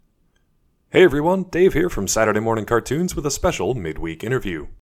Hey everyone, Dave here from Saturday Morning Cartoons with a special midweek interview.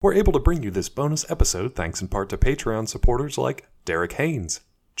 We're able to bring you this bonus episode thanks in part to Patreon supporters like Derek Haynes,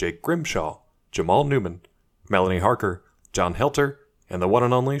 Jake Grimshaw, Jamal Newman, Melanie Harker, John Helter, and the one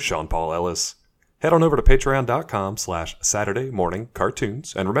and only Sean Paul Ellis. Head on over to patreon.com/Saturday Morning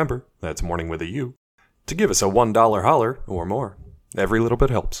Cartoons, and remember, that's morning with a U, to give us a $1 holler or more. Every little bit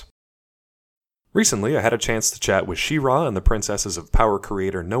helps. Recently, I had a chance to chat with She-Ra and the Princesses of Power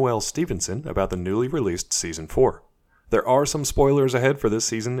creator Noelle Stevenson about the newly released Season 4. There are some spoilers ahead for this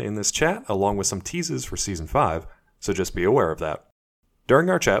season in this chat, along with some teases for Season 5, so just be aware of that. During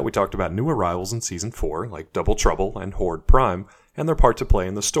our chat, we talked about new arrivals in Season 4, like Double Trouble and Horde Prime, and their part to play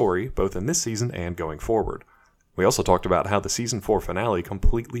in the story, both in this season and going forward. We also talked about how the Season 4 finale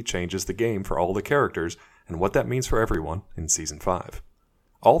completely changes the game for all the characters, and what that means for everyone in Season 5.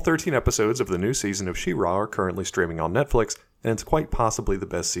 All 13 episodes of the new season of She-Ra are currently streaming on Netflix, and it's quite possibly the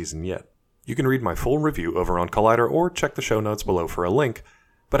best season yet. You can read my full review over on Collider or check the show notes below for a link,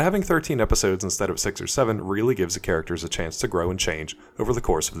 but having 13 episodes instead of 6 or 7 really gives the characters a chance to grow and change over the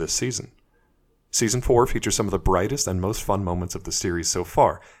course of this season. Season 4 features some of the brightest and most fun moments of the series so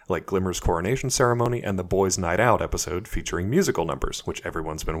far, like Glimmer's coronation ceremony and the Boys' Night Out episode featuring musical numbers, which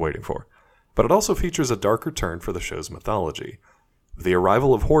everyone's been waiting for. But it also features a darker turn for the show's mythology. The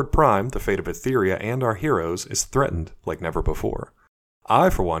arrival of Horde Prime, the fate of Etheria, and our heroes is threatened like never before. I,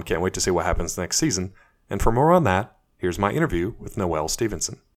 for one, can't wait to see what happens next season, and for more on that, here's my interview with Noelle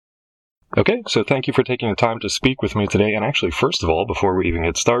Stevenson. Okay, so thank you for taking the time to speak with me today, and actually, first of all, before we even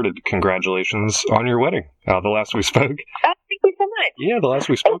get started, congratulations on your wedding. The last we spoke... Oh, thank you so much. Yeah, the last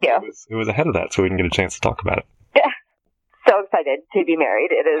we spoke, it was ahead of that, so we didn't get a chance to talk about it. Yeah, so excited to be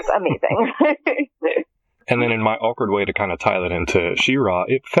married. It is amazing. And then in my awkward way to kind of tie that into She-Ra,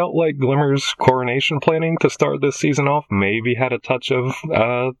 it felt like Glimmer's coronation planning to start this season off maybe had a touch of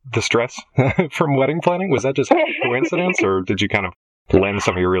the stress from wedding planning. Was that just a coincidence, or did you kind of lend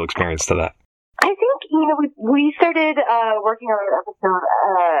some of your real experience to that? I think, we started working on an episode,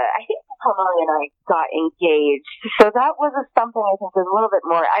 I think Molly and I got engaged. So that was something I think was a little bit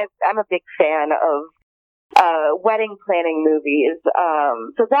more, I'm a big fan of wedding planning movies.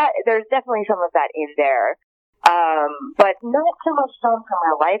 So that there's definitely some of that in there. But not so much from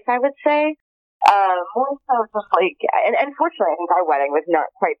real life, I would say. More so just like, and unfortunately I think our wedding was not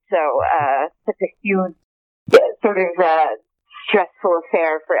quite so, such a huge sort of, stressful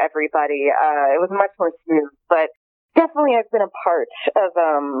affair for everybody. It was much more smooth, but definitely I've been a part of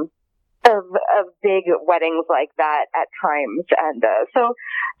big weddings like that at times, and so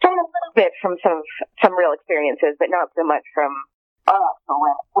done a little bit from some real experiences, but not so much from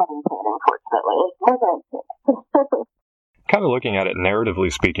wedding planning, unfortunately. Kind of looking at it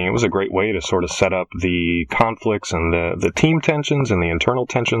narratively speaking, it was a great way to sort of set up the conflicts and the team tensions and the internal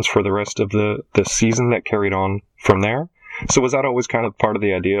tensions for the rest of the season that carried on from there. So was that always kind of part of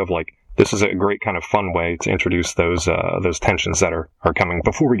the idea of like, this is a great kind of fun way to introduce those tensions that are coming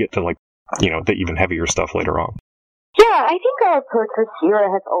before we get to like, the even heavier stuff later on? Yeah, I think our approach with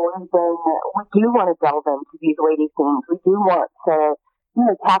She-Ra has always been, we do want to delve into these weighty themes. We do want to,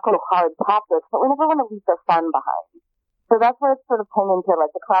 tackle hard topics, but we never want to leave the fun behind. So that's where it's sort of turned into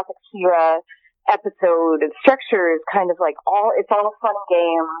like the classic She-Ra episode structure is kind of like it's all fun and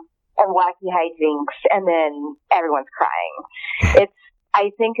games and wacky hijinks, and then everyone's crying.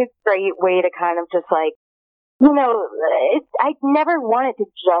 I think it's a great way to kind of just like, I never wanted to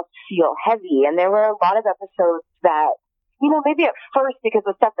just feel heavy, and there were a lot of episodes that, maybe at first because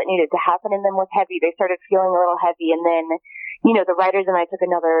the stuff that needed to happen in them was heavy, they started feeling a little heavy, and then, the writers and I took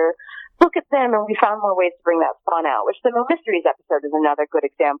another look at them, and we found more ways to bring that fun out, which the No Mysteries episode is another good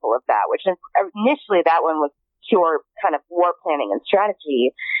example of that, which initially that one was pure kind of war planning and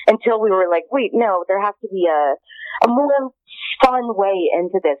strategy, until we were like, wait, no, there has to be a more fun way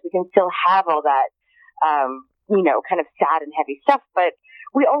into this. We can still have all that, kind of sad and heavy stuff, but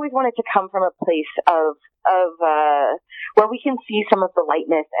we always wanted to come from a place of where we can see some of the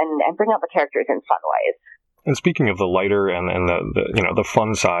lightness and bring out the characters in fun ways. And speaking of the lighter and the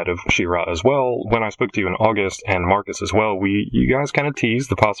fun side of She-Ra as well, when I spoke to you in August and Marcus as well, you guys kind of teased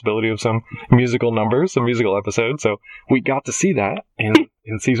the possibility of some musical numbers, some musical episodes, so we got to see that in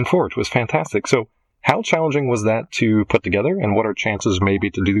Season 4, which was fantastic. So how challenging was that to put together, and what are chances maybe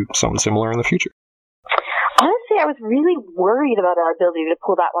to do something similar in the future? Honestly, I was really worried about our ability to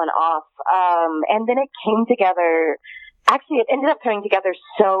pull that one off, and then it came together actually, it ended up coming together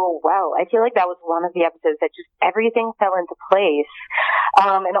so well. I feel like that was one of the episodes that just everything fell into place.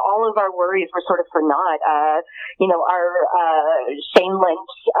 And all of our worries were sort of for naught. Our Shane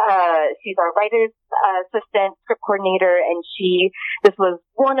Lynch, she's our writer's assistant, script coordinator, and this was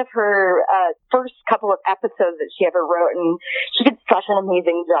one of her first couple of episodes that she ever wrote, and she did such an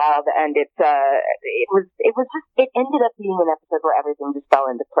amazing job. And it ended up being an episode where everything just fell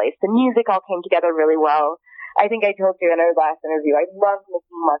into place. The music all came together really well. I think I told you in our last interview, I love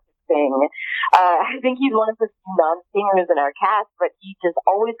Mickey Marcus sing. I think he's one of the non-singers in our cast, but he just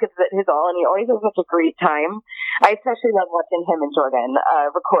always gives it his all, and he always has such a great time. I especially love watching him and Jordan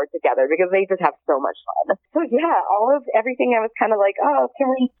record together because they just have so much fun. So yeah, everything I was kind of like, oh, can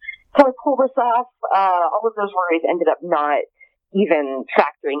we pull this off? All of those worries ended up not even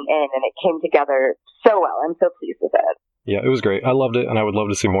factoring in, and it came together so well. I'm so pleased with it. Yeah, it was great. I loved it, and I would love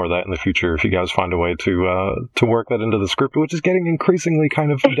to see more of that in the future if you guys find a way to work that into the script, which is getting increasingly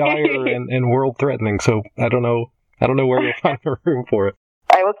kind of dire and world-threatening. So I don't know where you'll find the room for it.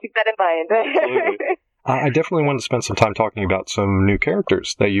 I will keep that in mind. I definitely want to spend some time talking about some new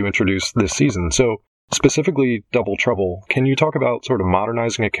characters that you introduced this season. So specifically, Double Trouble. Can you talk about sort of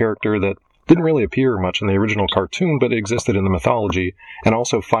modernizing a character that didn't really appear much in the original cartoon, but existed in the mythology, and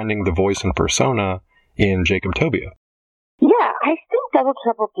also finding the voice and persona in Jacob Tobia? Yeah, I think Double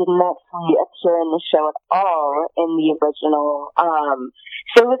Trouble didn't actually appear in the show at all in the original.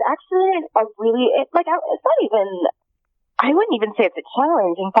 So it was actually it's not even, I wouldn't even say it's a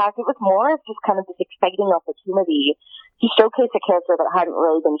challenge. In fact, it was more of just kind of this exciting opportunity to showcase a character that hadn't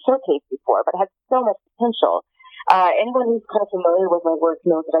really been showcased before, but had so much potential. Anyone who's kind of familiar with my work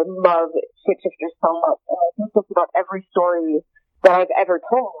knows that I love shapeshifters so much, and I think just about every story that I've ever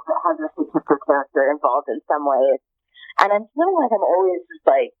told has a shapeshifter character involved in some way. And I'm feeling like I'm always just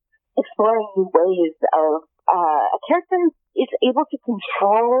like exploring new ways of a character is able to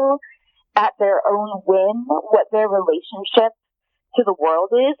control at their own whim what their relationship to the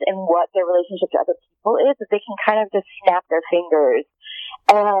world is and what their relationship to other people is, that they can kind of just snap their fingers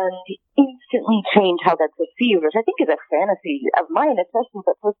and instantly change how they're perceived, which I think is a fantasy of mine, especially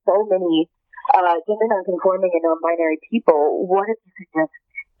but for so many gender non-conforming and non-binary people. What if you could just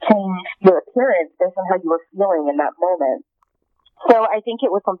change your appearance based on how you were feeling in that moment? So I think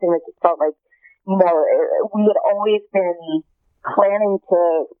it was something that just felt like, we had always been planning to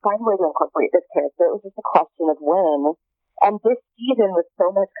find a way to incorporate this character. It was just a question of when. And this season was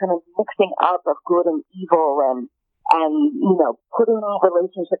so much kind of mixing up of good and evil and putting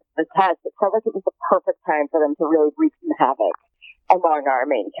relationships to the test. It felt like it was the perfect time for them to really wreak some havoc among our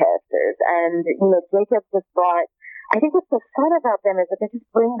main characters. And, Jacob just brought, I think what's so fun about them is that they just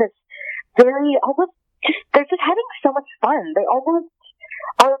bring this they're just having so much fun. They almost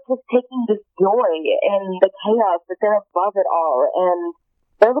are just taking this joy in the chaos, that they're above it all. And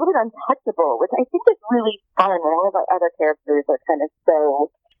they're a little bit untouchable, which I think is really fun. And all of our other characters are kind of so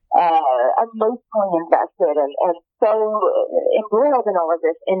emotionally invested and so embroiled in all of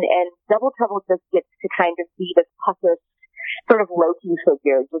this. And Double Trouble just gets to kind of be this puckish sort of Loki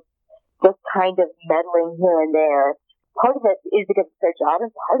figure, just kind of meddling here and there. Part of it is because it's their job,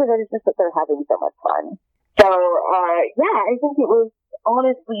 and part of it is just that they're having so much fun. So, I think it was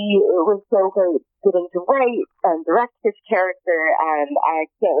so great getting to write and direct this character, and I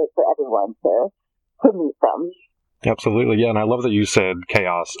can't wait for everyone to meet them. Absolutely, yeah, and I love that you said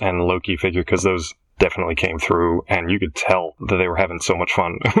Chaos and Loki figure, because those definitely came through, and you could tell that they were having so much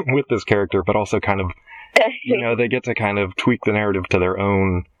fun with this character, but also kind of, they get to kind of tweak the narrative to their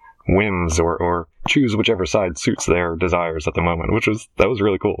own whims or choose whichever side suits their desires at the moment, that was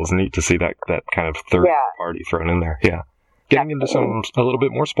really cool. It was neat to see that kind of third party thrown in there. Yeah. Getting into a little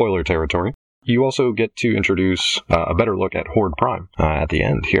bit more spoiler territory, you also get to introduce a better look at Horde Prime at the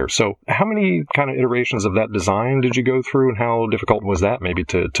end here. So how many kind of iterations of that design did you go through, and how difficult was that maybe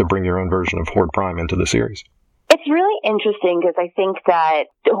to bring your own version of Horde Prime into the series? It's really interesting because I think that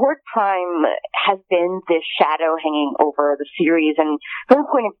Horde Prime has been this shadow hanging over the series, and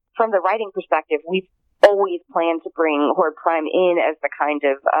from the writing perspective, we've always planned to bring Horde Prime in as the kind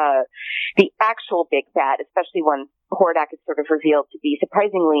of the actual big bad, especially when Hordak is sort of revealed to be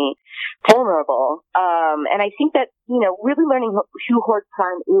surprisingly vulnerable. And I think that, really learning who Horde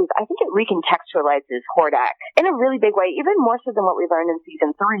Prime is, I think it recontextualizes Hordak in a really big way, even more so than what we learned in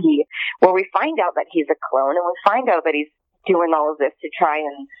season 3, where we find out that he's a clone, and we find out that he's doing all of this to try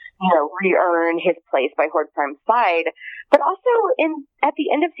and, re-earn his place by Horde Prime's side. But also at the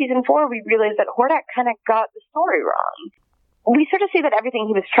end of season 4, we realized that Hordak kind of got the story wrong. We sort of see that everything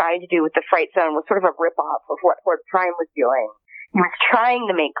he was trying to do with the Fright Zone was sort of a rip-off of what Horde Prime was doing. He was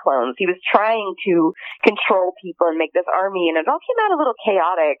trying to make clones. He was trying to control people and make this army, and it all came out a little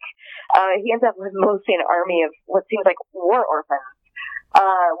chaotic. He ends up with mostly an army of what seems like war orphans.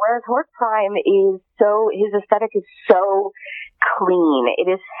 Whereas Horde Prime his aesthetic is so clean. It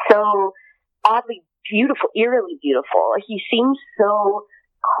is so oddly beautiful, eerily beautiful. He seems so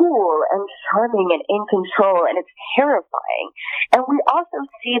cool and charming and in control, and it's terrifying. And we also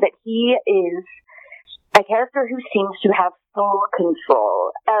see that he is a character who seems to have full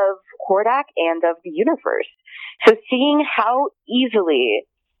control of Hordak and of the universe. So seeing how easily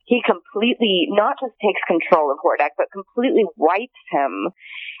he completely not just takes control of Hordak, but completely wipes him,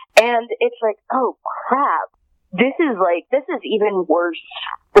 and it's like, oh crap, this is even worse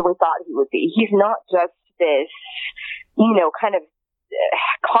than we thought he would be. He's not just this, kind of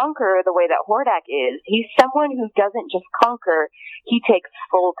conqueror the way that Hordak is. He's someone who doesn't just conquer, he takes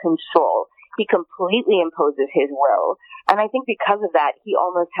full control. He completely imposes his will. And I think because of that, he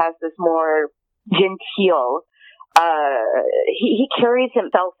almost has this more genteel, he carries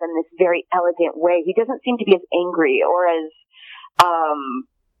himself in this very elegant way. He doesn't seem to be as angry or as,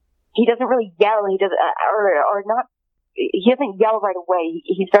 he doesn't really yell. He doesn't, or not, he doesn't yell right away.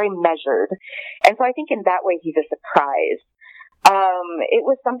 He's very measured. And so I think in that way, he's a surprise. It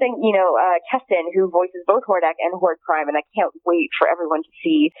was something, Keston, who voices both Hordak and Horde Prime, and I can't wait for everyone to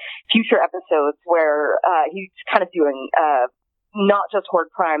see future episodes where he's kind of doing not just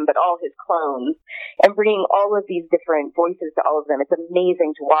Horde Prime, but all his clones, and bringing all of these different voices to all of them. It's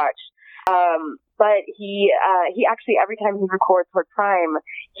amazing to watch. But he actually, every time he records Horde Prime,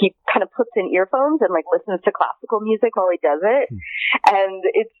 he kind of puts in earphones and listens to classical music while he does it. And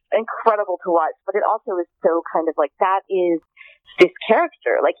it's incredible to watch, but it also is so kind of that is this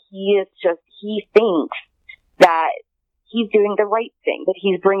character. He thinks that he's doing the right thing, that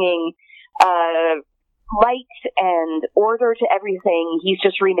he's bringing, light and order to everything. He's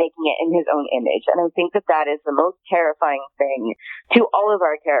just remaking it in his own image. And I think that is the most terrifying thing to all of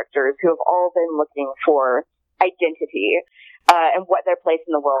our characters who have all been looking for identity, and what their place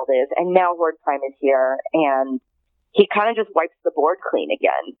in the world is. And now Horde Prime is here, and he kind of just wipes the board clean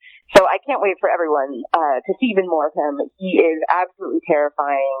again. So I can't wait for everyone to see even more of him. He is absolutely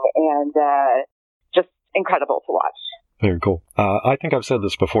terrifying and just incredible to watch. Very cool. I think I've said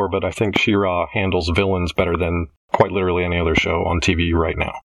this before, but I think She-Ra handles villains better than quite literally any other show on TV right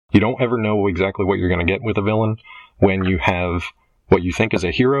now. You don't ever know exactly what you're going to get with a villain when you have what you think is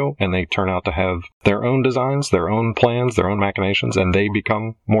a hero, and they turn out to have their own designs, their own plans, their own machinations, and they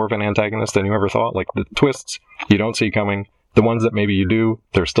become more of an antagonist than you ever thought. The twists you don't see coming, the ones that maybe you do,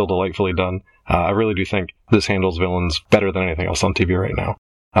 they're still delightfully done. I really do think this handles villains better than anything else on TV right now.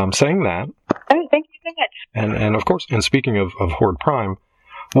 Saying that... Oh, thank you so much. And of course, and speaking of Horde Prime,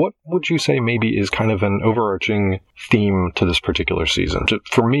 what would you say maybe is kind of an overarching theme to this particular season?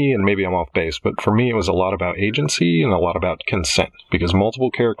 For me, and maybe I'm off base, but for me it was a lot about agency and a lot about consent, because multiple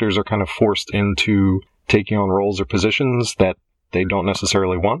characters are kind of forced into taking on roles or positions that they don't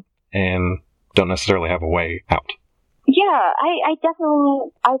necessarily want and don't necessarily have a way out. Yeah, I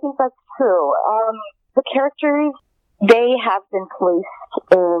think that's true. The characters, they have been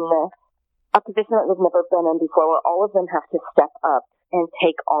placed in a position that they've never been in before, where all of them have to step up and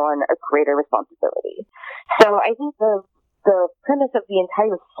take on a greater responsibility. So I think the premise of the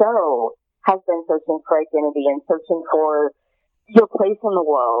entire show has been searching for identity and searching for your place in the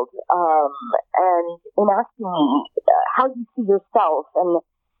world, and in asking how you see yourself and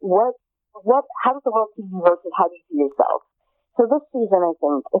how does the world see you versus how do you see yourself. So this season, I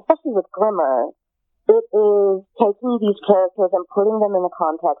think, especially with Glimmer, it is taking these characters and putting them in a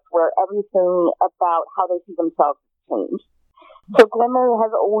context where everything about how they see themselves has changed. So Glimmer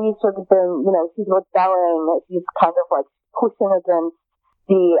has always sort of been, she's rebelling, she's kind of pushing against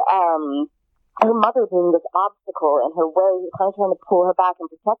her mother being this obstacle in her way, kind of trying to pull her back and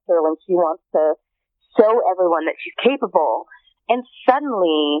protect her when she wants to show everyone that she's capable. And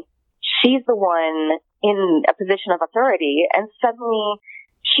suddenly, she's the one in a position of authority, and suddenly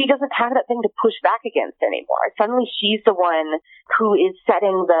she doesn't have that thing to push back against anymore. Suddenly she's the one who is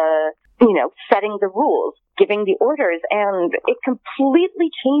setting the rules, giving the orders, and it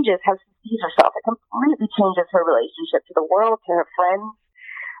completely changes how she sees herself. It completely changes her relationship to the world, to her friends,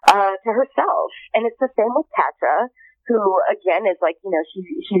 to herself. And it's the same with Catra, who again is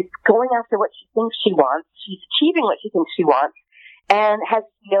she's going after what she thinks she wants. She's achieving what she thinks she wants, and has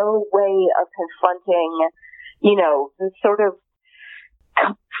no way of confronting, the sort of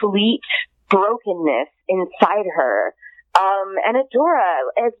complete brokenness inside her. And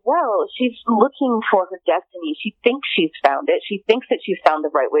Adora as well, she's looking for her destiny. She thinks she's found it. She thinks that she's found the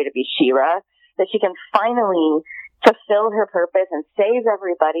right way to be She-Ra, that she can finally fulfill her purpose and save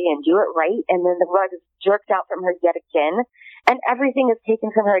everybody and do it right, and then the rug is jerked out from her yet again, and everything is taken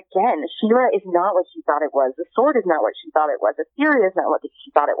from her again. She-Ra is not what she thought it was. The sword is not what she thought it was. Etheria is not what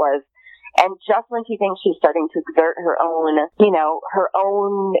she thought it was. And just when she thinks she's starting to exert her own, her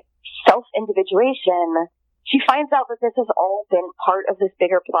own self-individuation, she finds out that this has all been part of this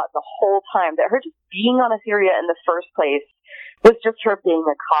bigger plot the whole time, that her just being on Etheria in the first place was just her being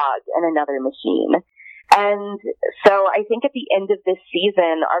a cog in another machine. And so I think at the end of this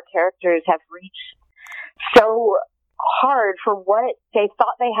season, our characters have reached so hard for what they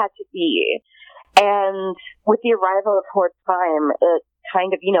thought they had to be. And with the arrival of Horde Prime, it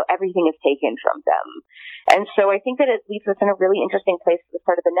kind of, everything is taken from them. And so I think that it leaves us in a really interesting place at the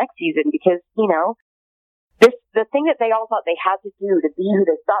start of the next season, because, the thing that they all thought they had to do to be who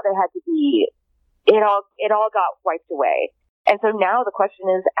they thought they had to be, it all got wiped away. And so now the question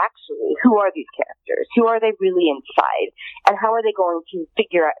is, actually, who are these characters? Who are they really inside? And how are they going to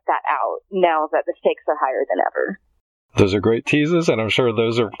figure that out now that the stakes are higher than ever? Those are great teases, and I'm sure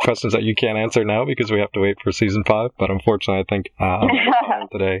those are questions that you can't answer now because we have to wait for season 5. But unfortunately, I think I'm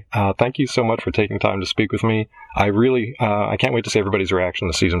today. Thank you so much for taking time to speak with me. I can't wait to see everybody's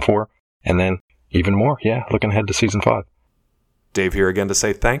reaction to season 4. And then even more, looking ahead to season 5. Dave here again to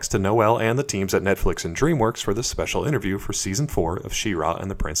say thanks to Noelle and the teams at Netflix and DreamWorks for this special interview for Season 4 of She-Ra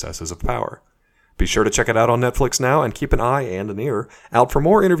and the Princesses of Power. Be sure to check it out on Netflix now and keep an eye and an ear out for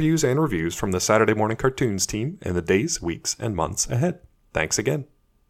more interviews and reviews from the Saturday Morning Cartoons team in the days, weeks, and months ahead. Thanks again.